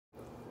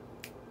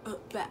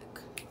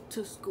back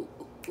to school,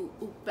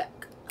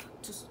 back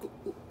to school,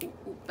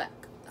 back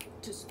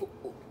to school,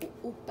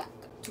 back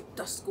to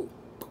the school.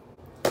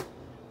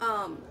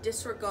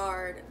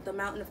 Disregard the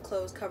mountain of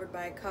clothes covered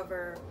by a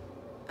cover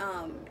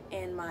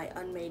and my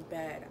unmade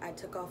bed. I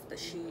took off the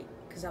sheet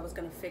because I was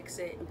gonna fix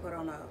it and put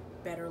on a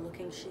better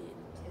looking sheet,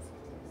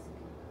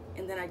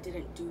 and then I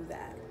didn't do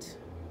that.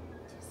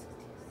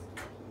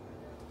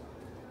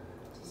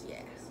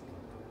 Yeah.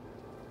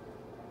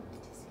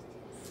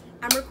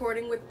 I'm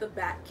recording with the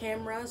back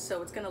camera,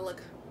 so it's gonna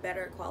look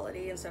better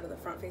quality instead of the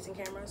front facing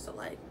camera. So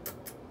like,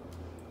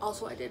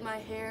 also I did my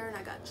hair and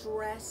I got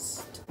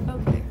dressed.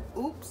 Okay,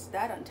 oops,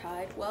 that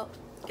untied. Well,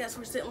 guess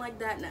we're sitting like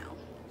that now.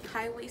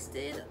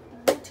 High-waisted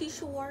booty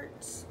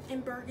shorts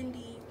in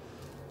burgundy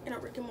and a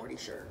Rick and Morty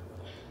shirt,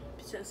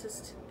 since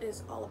this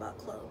is all about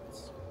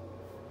clothes.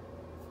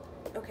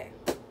 Okay.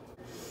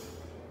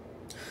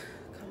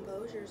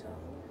 Compose yourself.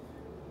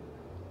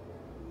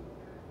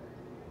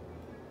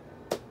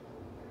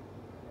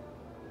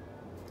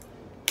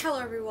 Hello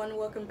everyone,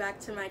 welcome back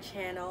to my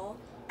channel.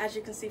 As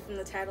you can see from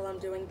the title, I'm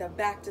doing the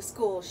back to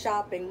school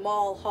shopping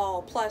mall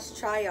haul plus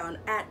try on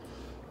at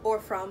or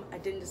from, I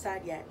didn't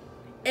decide yet,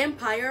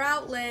 Empire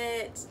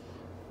Outlets.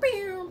 I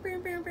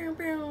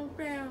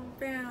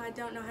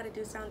don't know how to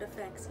do sound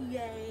effects.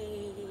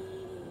 Yay.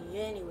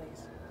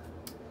 Anyways,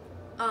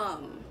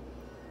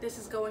 this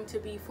is going to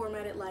be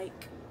formatted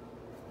like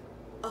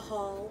a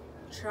haul,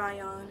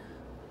 try on,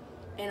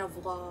 and a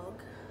vlog,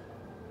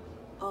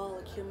 all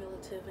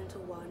accumulative into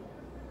one.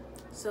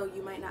 So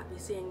you might not be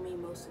seeing me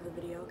most of the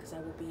video because I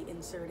will be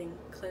inserting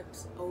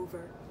clips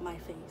over my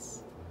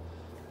face.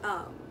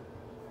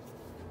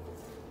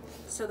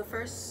 So the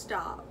first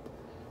stop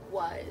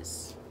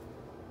was,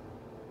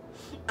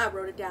 I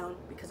wrote it down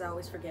because I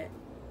always forget.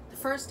 The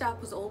first stop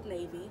was Old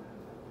Navy.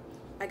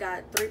 I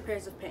got 3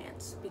 pairs of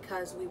pants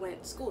because we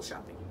went school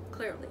shopping,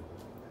 clearly.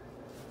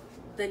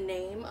 The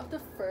name of the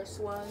first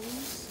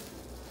ones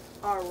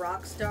are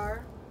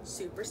Rockstar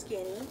Super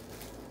Skinny.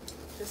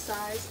 The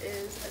size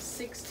is a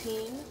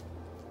 16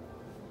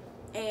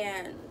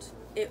 and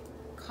it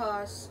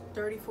costs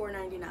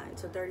 $34.99,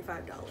 so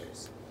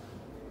 $35.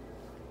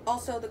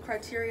 Also, the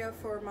criteria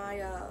for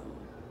my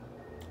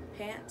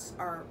pants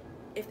are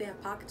if they have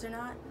pockets or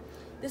not.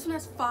 This one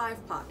has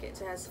 5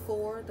 pockets. It has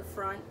 4, the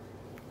front,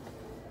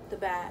 the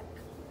back,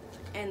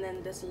 and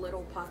then this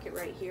little pocket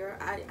right here.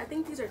 I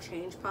think these are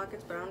change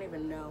pockets, but I don't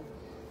even know.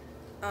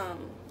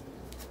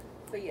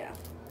 But yeah.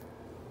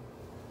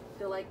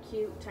 They're like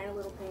cute, tiny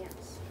little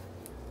pants.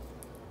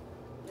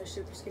 They're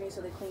super skinny,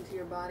 so they cling to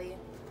your body.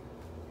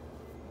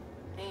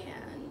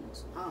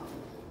 And I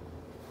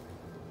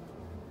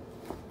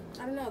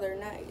don't know, they're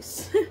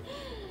nice.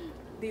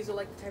 These are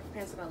like the type of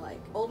pants that I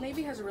like. Old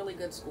Navy has really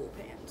good school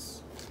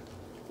pants.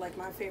 Like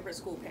my favorite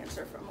school pants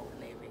are from Old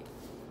Navy.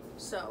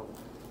 So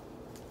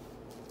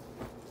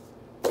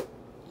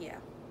yeah.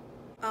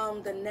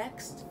 The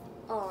next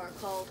are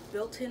called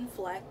Built-in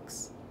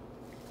Flex.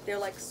 They're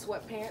like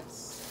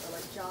sweatpants or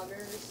like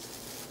joggers.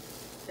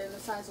 They're the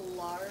size of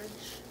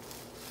large.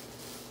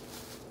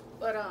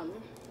 But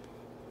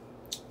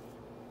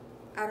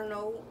I don't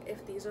know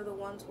if these are the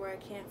ones where I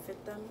can't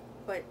fit them,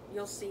 but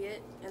you'll see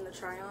it in the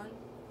try on.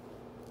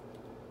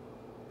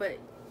 But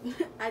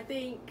I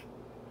think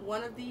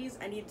one of these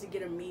I need to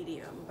get a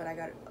medium, but I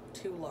got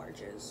 2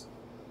 larges.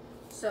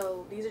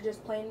 So these are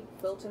just plain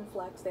Built-in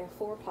Flex. They have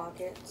 4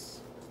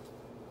 pockets.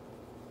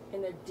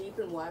 And they're deep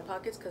and wide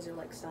pockets because they're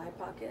like side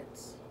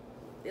pockets.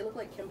 They look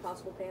like Kim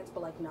Possible pants,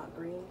 but like not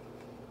green.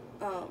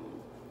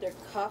 They're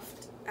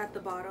cuffed at the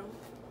bottom.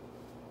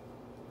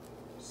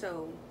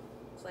 So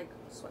it's like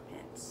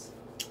sweatpants.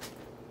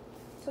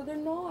 So they're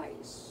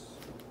nice.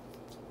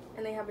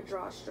 And they have a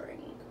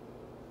drawstring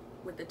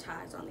with the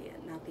ties on the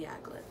end, not the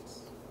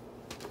aglets.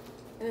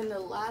 And then the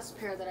last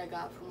pair that I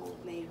got from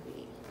Old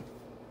Navy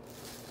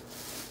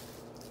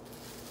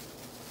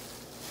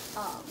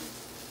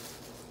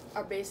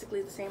are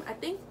basically the same. I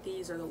think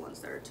these are the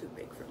ones that are too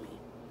big for me.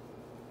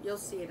 You'll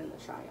see it in the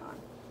try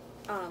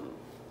on.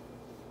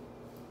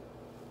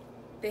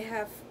 They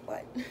have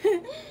what?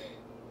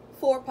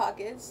 4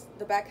 pockets.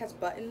 The back has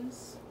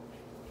buttons,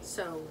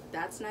 so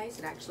that's nice.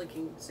 It actually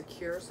can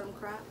secure some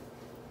crap.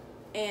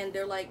 And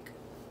they're like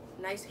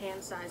nice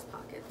hand-sized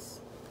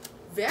pockets.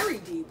 Very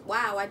deep.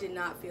 Wow, I did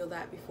not feel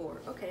that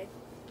before. Okay.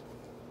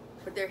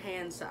 But they're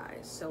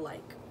hand-sized, so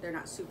like they're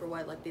not super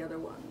wide like the other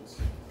ones.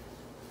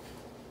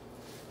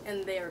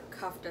 And they're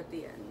cuffed at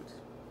the end,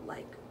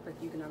 like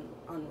you can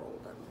unroll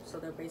them. So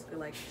they're basically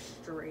like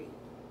straight.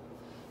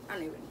 I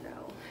don't even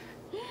know.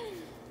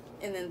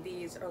 And then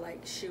these are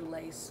like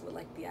shoelace with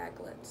like the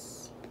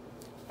aglets,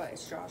 but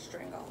it's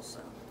drawstring also.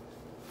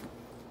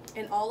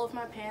 And all of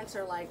my pants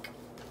are like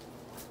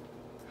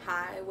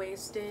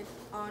high-waisted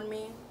on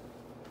me,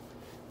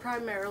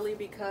 primarily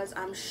because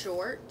I'm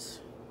short,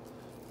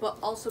 but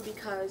also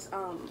because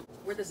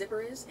where the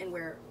zipper is and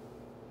where,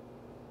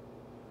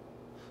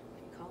 what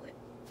do you call it?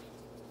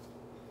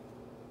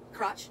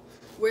 Crotch.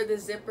 Where the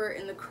zipper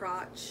and the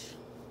crotch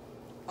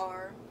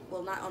are,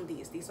 well, not on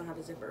these don't have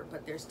a zipper,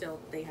 but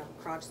they have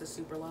a crotch that's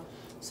super low.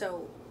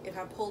 So if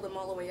I pull them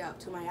all the way up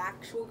to my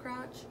actual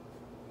crotch,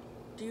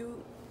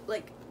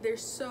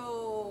 there's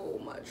so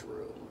much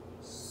room.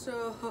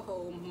 So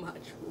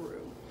much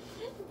room.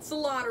 It's a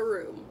lot of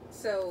room.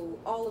 So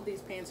all of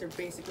these pants are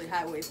basically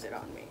high-waisted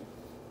on me.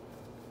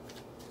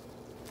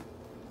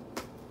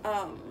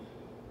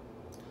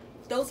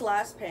 Those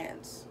last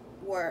pants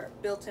were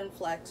built-in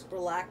flex,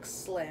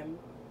 relaxed slim.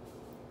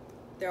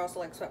 They're also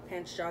like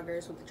sweatpants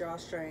joggers with the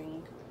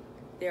drawstring.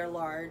 They're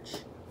large.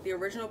 The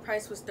original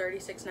price was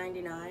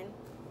 $36.99,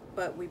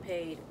 but we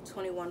paid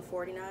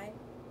 $21.49.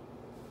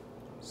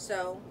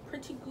 So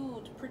pretty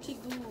good, pretty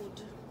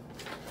good.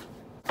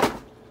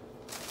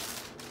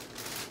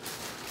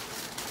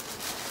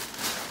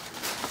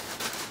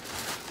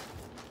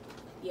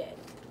 Yay.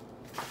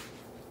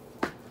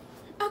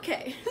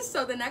 Okay,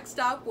 so the next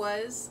stop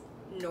was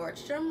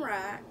Nordstrom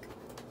Rack,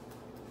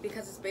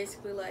 because it's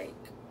basically like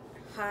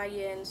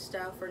high-end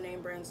stuff or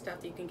name brand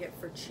stuff that you can get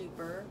for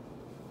cheaper.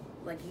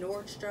 Like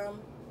Nordstrom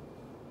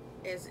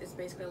is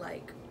basically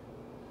like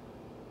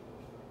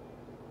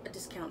a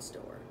discount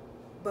store,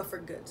 but for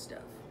good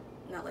stuff.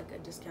 Not like a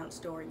discount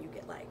store and you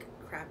get like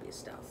crappy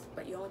stuff,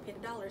 but you only paid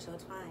 $1, so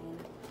it's fine.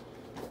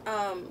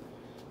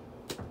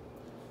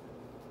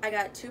 I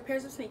got 2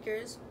 pairs of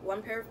sneakers,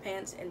 1 pair of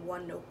pants, and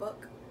 1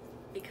 notebook,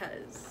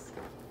 because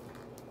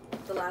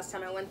the last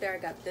time I went there I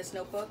got this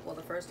notebook. Well,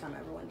 the first time I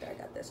ever went there I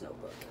got this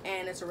notebook,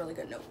 and it's a really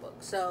good notebook,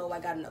 so I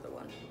got another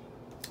one.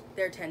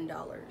 They're $10.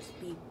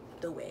 Be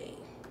the way.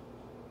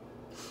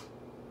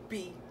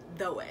 Be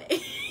the way.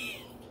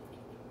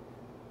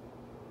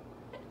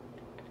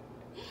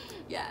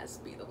 Yes,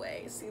 be the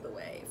way, see the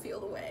way, feel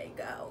the way,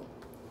 go.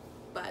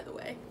 By the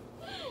way.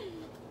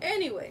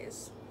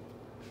 Anyways,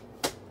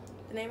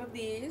 the name of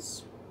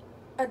these,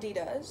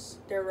 Adidas.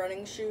 They're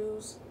running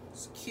shoes.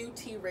 It's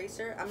QT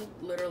Racer. I'm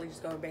literally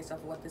just going based off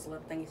of what this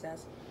little thingy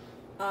says.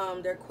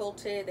 They're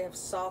quilted. They have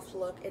soft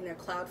look, and they're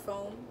cloud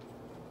foam.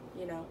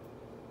 You know,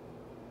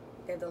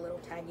 they have the little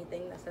taggy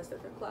thing that says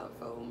that they're cloud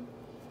foam.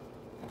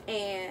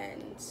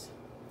 And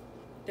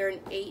they're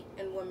an 8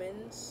 in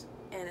women's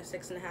and a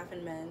 6.5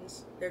 in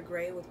men's. They're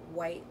gray with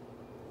white.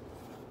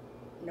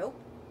 Nope.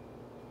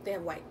 They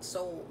have white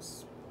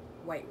soles,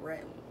 white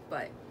rim,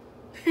 but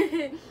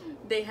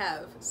they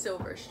have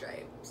silver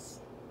stripes.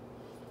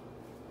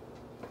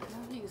 I don't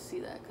know if you can see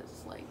that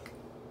because like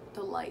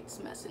the light's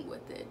messing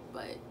with it,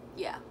 but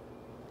yeah.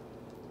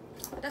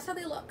 That's how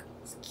they look.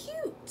 It's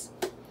cute.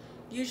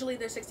 Usually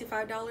they're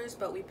 $65,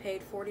 but we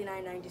paid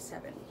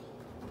 $49.97.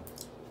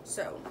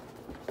 So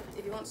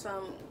if you want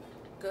some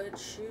good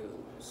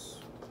shoes,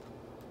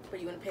 but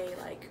you want to pay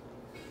like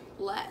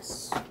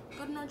less,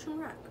 go to Nordstrom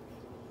Rack.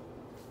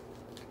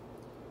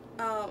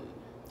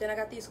 Then I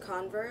got these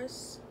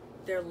Converse.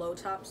 They're low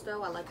tops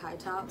though. I like high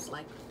tops,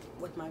 like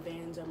with my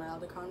Vans or my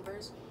other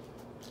Converse.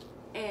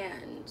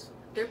 And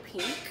they're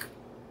pink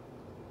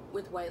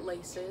with white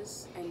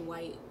laces and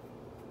white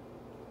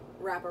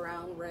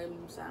wraparound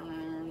rims. I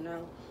don't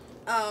know.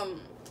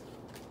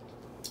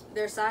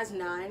 They're size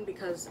 9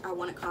 because I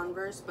wanted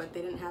Converse, but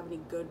they didn't have any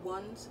good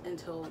ones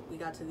until we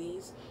got to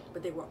these,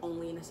 but they were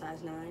only in a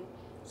size 9,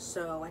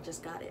 so I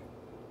just got it.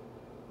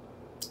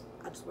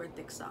 I just wear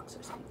thick socks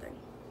or something.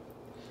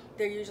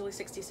 They're usually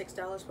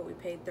 $66, but we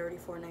paid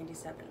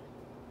 $34.97.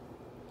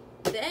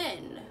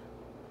 Then,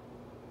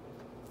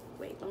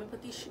 wait, let me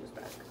put these shoes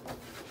back.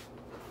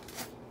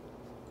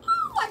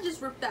 Oh, I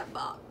just ripped that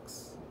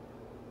box.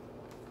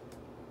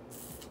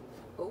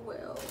 Oh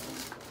well.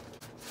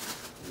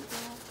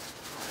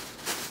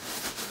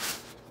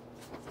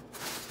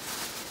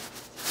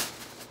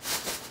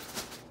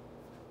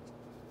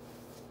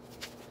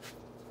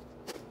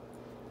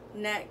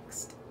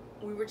 Next,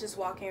 we were just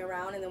walking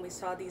around and then we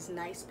saw these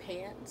nice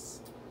pants,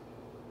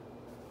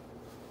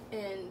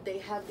 and they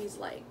have these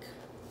like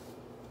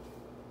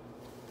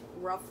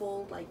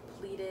ruffled, like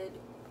pleated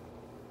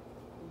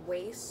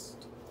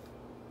waist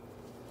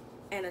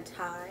and a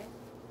tie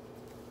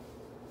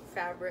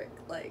fabric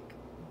like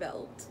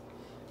belt,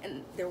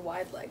 and they're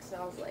wide legs. So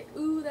I was like,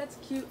 ooh, that's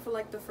cute for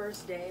like the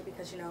first day,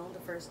 because you know,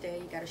 the first day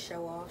you gotta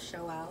show off,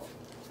 show out.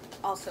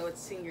 Also,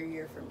 it's senior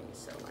year for me,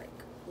 so like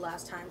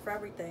last time for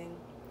everything.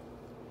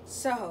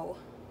 So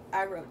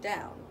I wrote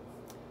down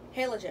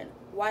halogen,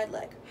 wide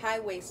leg,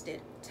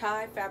 high-waisted,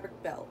 tie,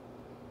 fabric belt.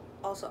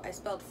 Also, I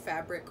spelled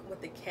fabric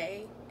with a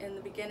K in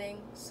the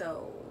beginning,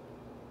 so.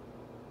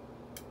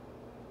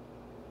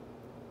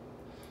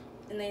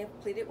 And they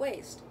have pleated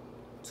waist.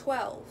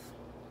 12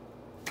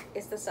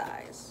 is the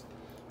size.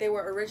 They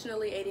were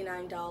originally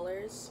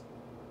 $89.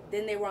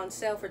 Then they were on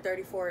sale for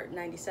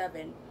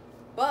 $34.97.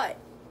 But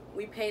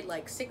we paid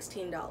like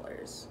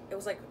 $16. It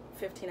was like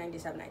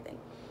 $15.97, I think.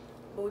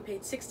 But we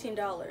paid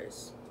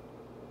 $16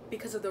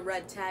 because of the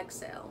red tag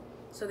sale.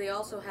 So they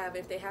also have,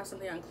 if they have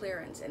something on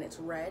clearance and it's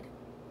red,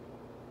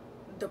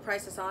 the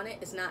price that's on it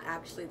is not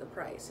actually the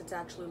price. It's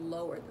actually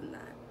lower than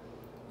that.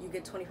 You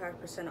get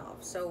 25%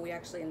 off. So we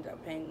actually ended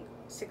up paying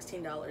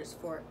 $16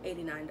 for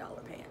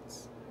 $89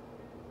 pants.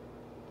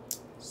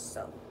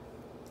 So,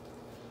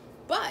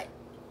 but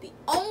the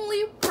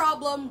only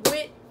problem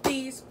with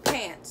these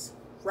pants,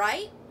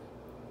 right?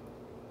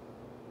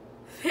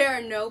 There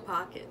are no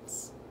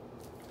pockets.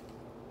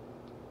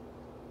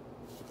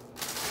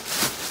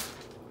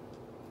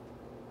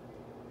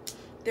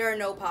 There are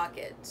no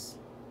pockets.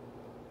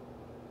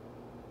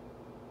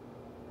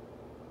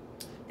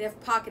 They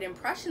have pocket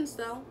impressions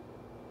though.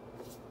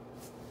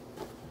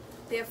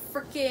 They have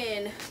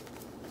freaking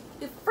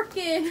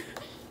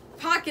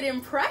pocket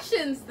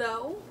impressions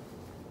though.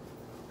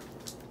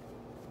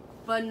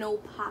 But no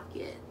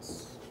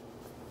pockets.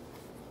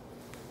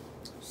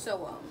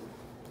 So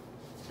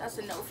that's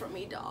a no from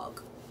me,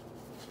 dog.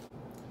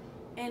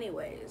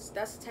 Anyways,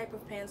 that's the type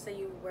of pants that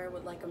you wear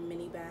with like a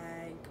mini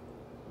bag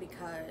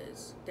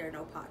because there are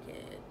no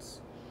pockets.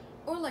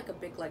 Or like a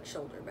big like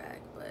shoulder bag,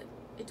 but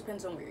it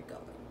depends on where you're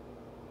going.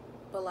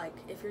 But like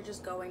if you're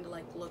just going to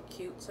like look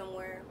cute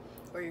somewhere,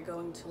 or you're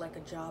going to like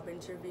a job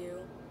interview,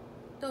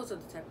 those are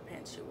the type of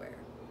pants you wear.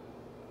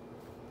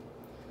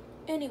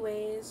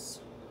 Anyways,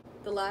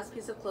 the last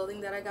piece of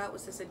clothing that I got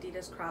was this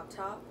Adidas crop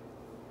top.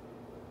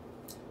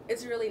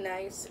 It's really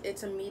nice.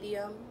 It's a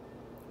medium.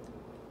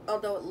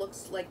 Although it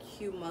looks like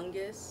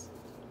humongous,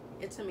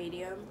 it's a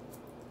medium.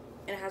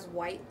 And it has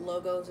white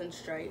logos and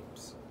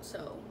stripes.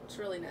 So it's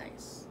really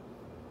nice.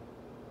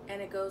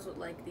 And it goes with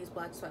like these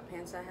black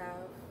sweatpants I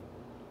have.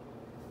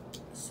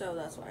 So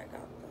that's why I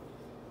got them.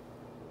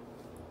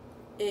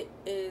 It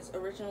is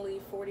originally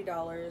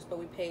 $40, but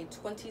we paid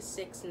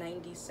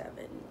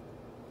 $26.97.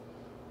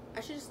 I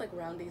should just like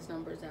round these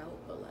numbers out,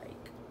 but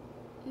like,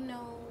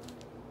 no.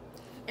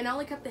 And I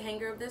only kept the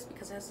hanger of this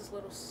because it has this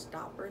little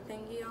stopper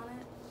thingy on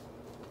it.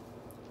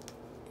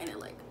 And it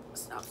like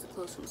stops the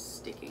clothes from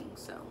sticking,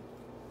 so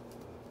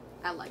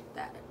I like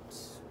that.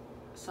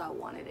 So I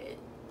wanted it.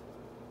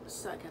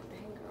 So I kept the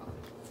hanger on.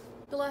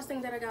 The last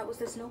thing that I got was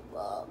this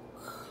notebook.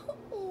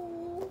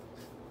 Ooh.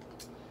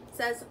 It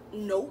says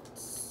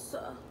notes.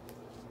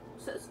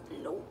 It says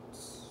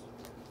notes.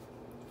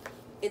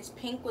 It's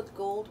pink with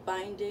gold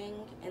binding,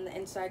 and the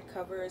inside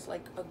cover is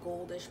like a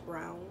goldish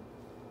brown,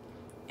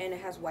 and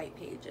it has white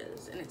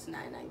pages, and it's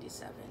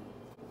 $9.97.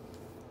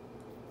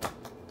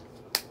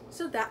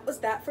 So that was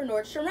that for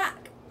Nordstrom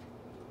Rack.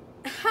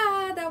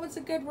 Ha, that was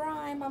a good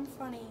rhyme. I'm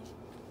funny.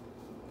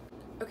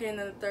 Okay, and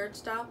then the third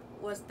stop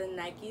was the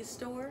Nike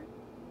store,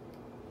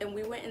 and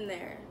we went in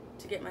there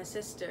to get my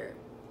sister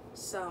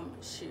some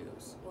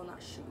shoes. Well,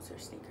 not shoes, or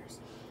sneakers.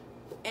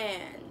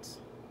 And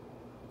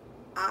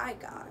I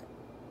got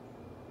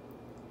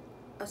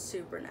a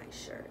super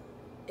nice shirt.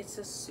 It's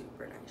a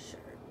super nice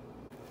shirt.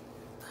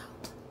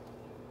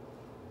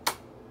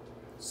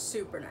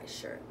 Super nice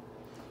shirt.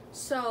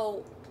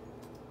 So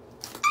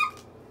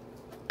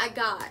I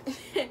got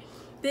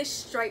this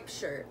striped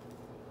shirt.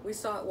 We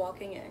saw it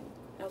walking in.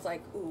 I was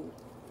like, ooh,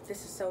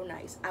 this is so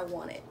nice. I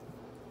want it.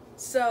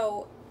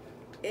 So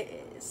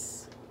it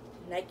is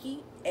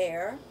Nike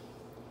Air,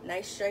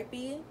 nice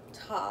stripy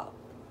top.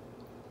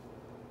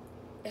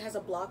 It has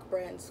a block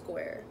brand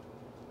square.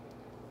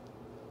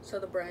 So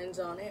the brand's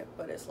on it,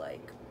 but it's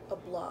like a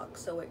block,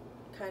 so it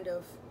kind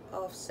of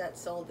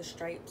offsets all the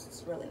stripes.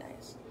 It's really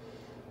nice.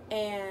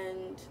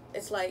 And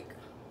it's like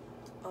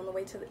on the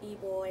way to the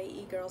e-boy,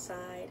 e-girl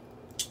side.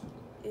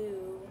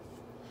 Ooh.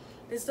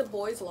 This is a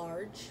boy's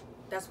large.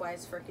 That's why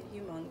it's freaking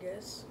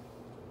humongous.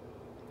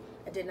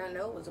 I did not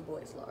know it was a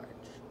boy's large.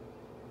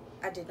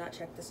 I did not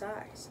check the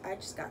size. I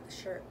just got the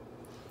shirt.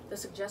 The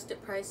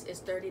suggested price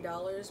is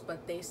 $30,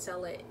 but they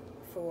sell it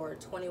for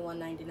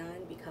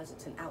 $21.99 because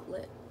it's an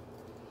outlet.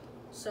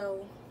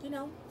 So, you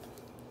know,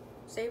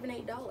 saving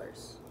 $8.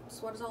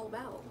 That's what it's all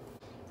about.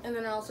 And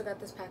then I also got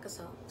this pack of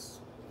socks.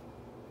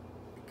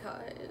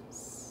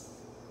 Because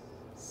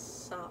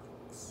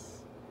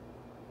socks.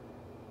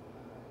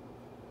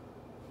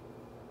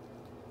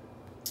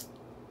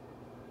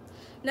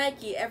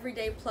 Nike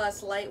Everyday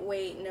Plus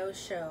Lightweight No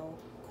Show.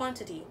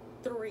 Quantity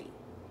 3.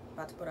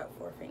 About to put up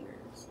 4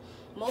 fingers.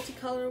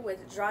 Multicolor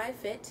with dry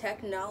fit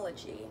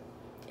technology.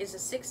 Is a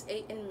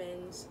 6'8" in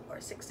men's or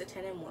 6 to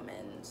 10 in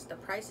women's. The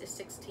price is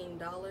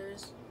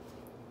 $16,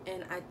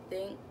 and I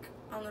think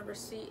on the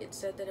receipt it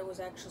said that it was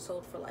actually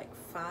sold for like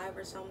 $5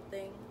 or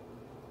something,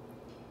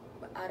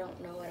 but I don't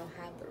know. I don't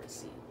have the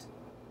receipt.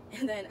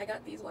 And then I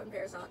got these 1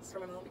 pair of socks for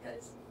my mom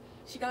because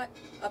she got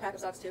a pack of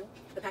socks too.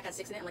 The pack has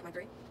 6 in it, and like my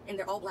 3, and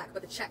they're all black,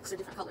 but the checks are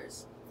different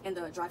colors, and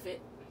the dry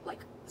fit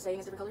like saying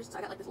is different colors. So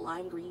I got like this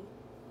lime green.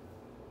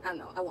 I don't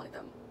know. I wanted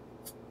them.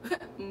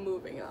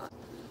 Moving on.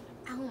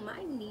 Ow,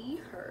 my knee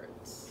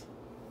hurts.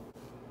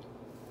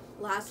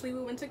 Lastly,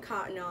 we went to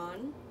Cotton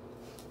On.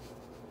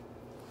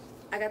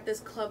 I got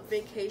this Club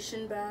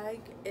Vacation bag.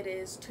 It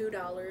is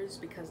 $2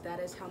 because that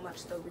is how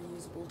much the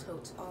reusable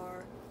totes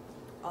are.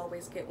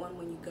 Always get one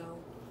when you go.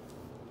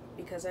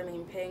 Because, I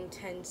mean, paying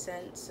 10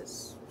 cents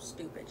is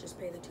stupid. Just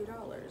pay the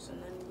 $2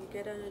 and then you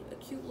get a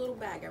cute little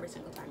bag every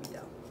single time you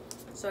go.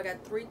 So I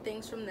got 3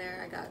 things from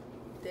there. I got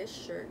this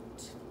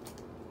shirt,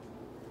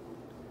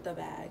 the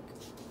bag,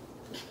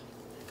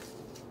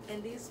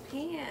 and these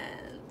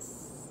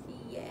pants.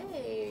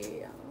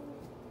 Yay.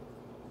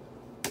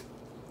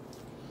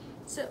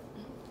 So,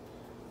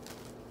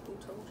 ooh,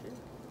 told you.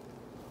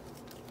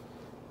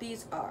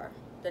 These are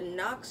the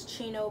Knox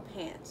Chino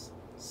pants,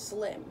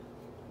 slim,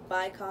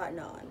 by Cotton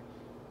On,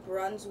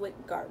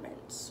 Brunswick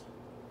garments.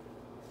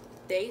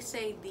 They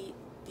say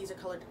these are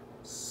colored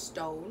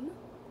stone.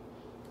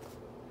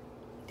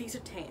 These are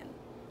tan.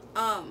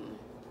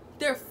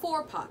 They're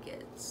 4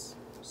 pockets,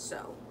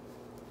 so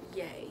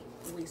yay,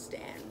 we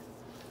stand.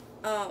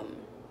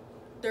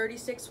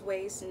 36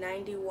 waist,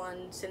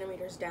 91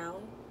 centimeters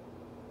down,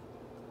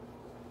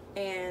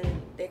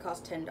 and they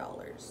cost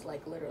 $10,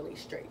 like literally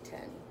straight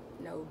 10,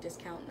 no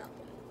discount,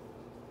 nothing,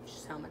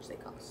 just how much they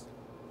cost.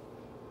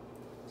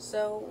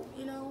 So,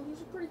 you know,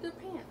 these are pretty good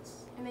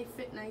pants, and they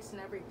fit nice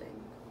and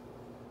everything.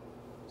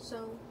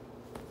 So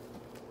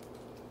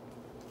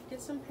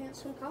get some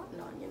pants from Cotton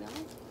On, you know,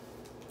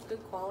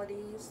 good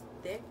qualities,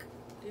 thick.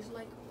 These are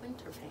like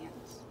winter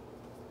pants.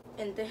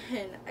 And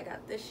then I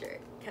got this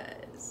shirt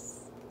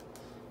because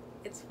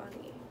it's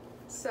funny.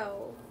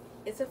 So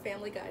it's a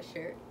Family Guy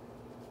shirt.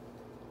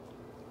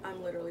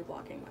 I'm literally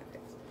blocking my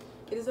face.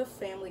 It is a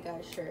Family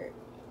Guy shirt,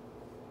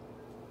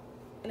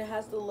 and it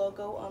has the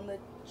logo on the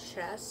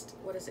chest.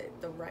 What is it?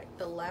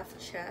 The left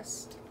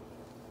chest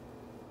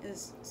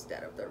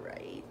instead of the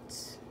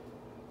right.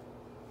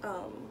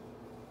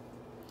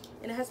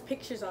 And it has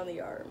pictures on the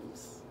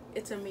arms.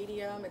 It's a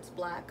medium. It's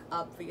black,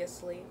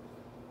 obviously.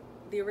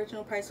 The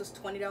original price was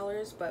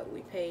 $20, but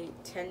we paid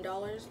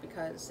 $10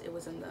 because it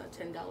was in the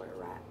 $10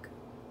 rack.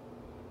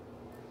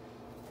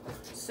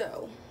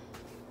 So,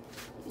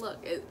 look,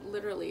 it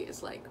literally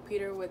is like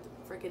Peter with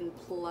freaking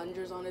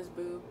plungers on his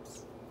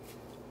boobs.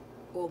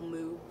 Well,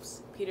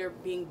 moves. Peter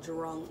being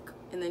drunk,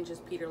 and then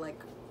just Peter like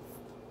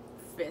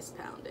fist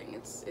pounding.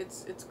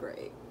 It's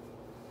great.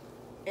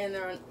 And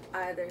they're on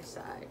either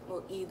side,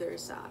 well, either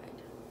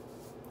side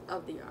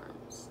of the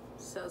arms.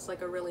 So it's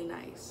like a really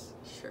nice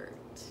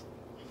shirt.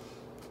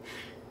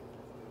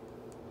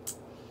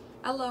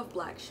 I love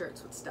black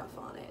shirts with stuff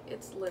on it.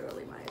 It's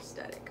literally my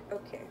aesthetic.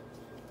 Okay.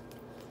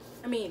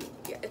 I mean,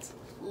 yeah, it's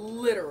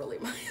literally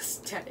my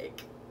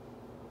aesthetic.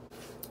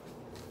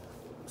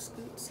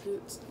 Scoot,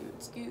 scoot,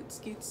 scoot, scoot,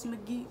 scoots my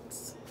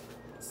goots.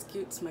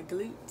 Scoots my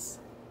glutes.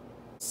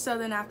 So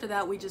then after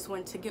that, we just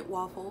went to get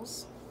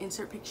waffles.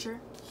 Insert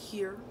picture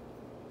here.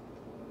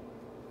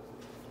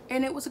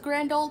 And it was a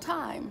grand old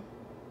time.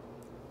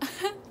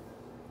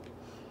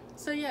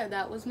 So yeah,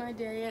 that was my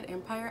day at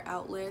Empire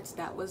Outlets.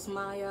 That was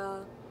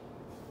my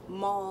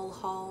mall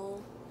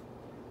haul.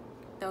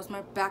 That was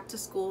my back to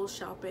school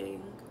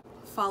shopping.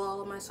 Follow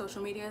all of my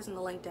social medias in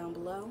the link down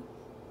below.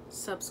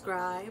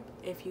 Subscribe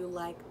if you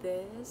like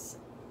this.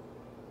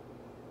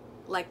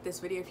 Like this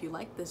video if you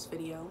like this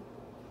video.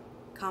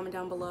 Comment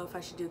down below if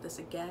I should do this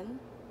again,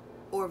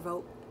 or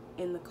vote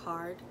in the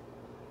card.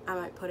 I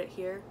might put it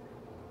here.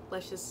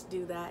 Let's just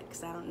do that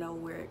because I don't know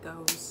where it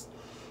goes.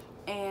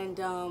 And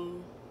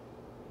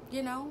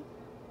you know,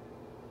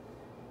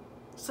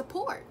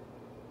 support.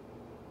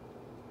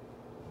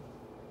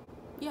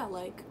 Yeah,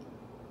 like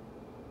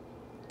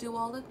do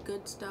all the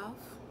good stuff.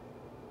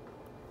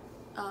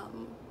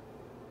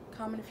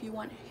 Comment if you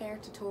want hair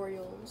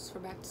tutorials for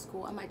back to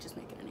school. I might just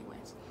make it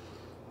anyways,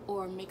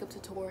 or makeup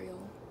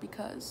tutorial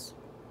because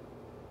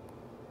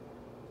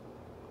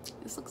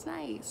this looks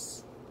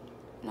nice.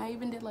 And I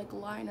even did like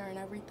liner and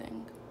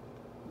everything.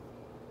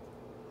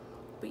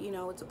 But you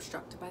know, it's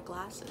obstructed by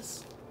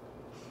glasses.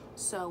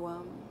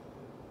 So,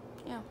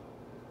 yeah.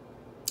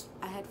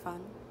 I had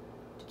fun.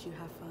 Did you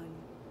have fun?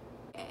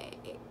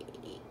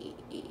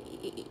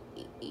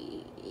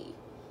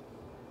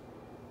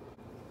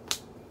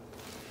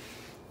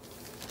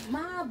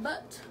 My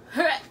butt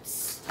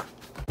hurts.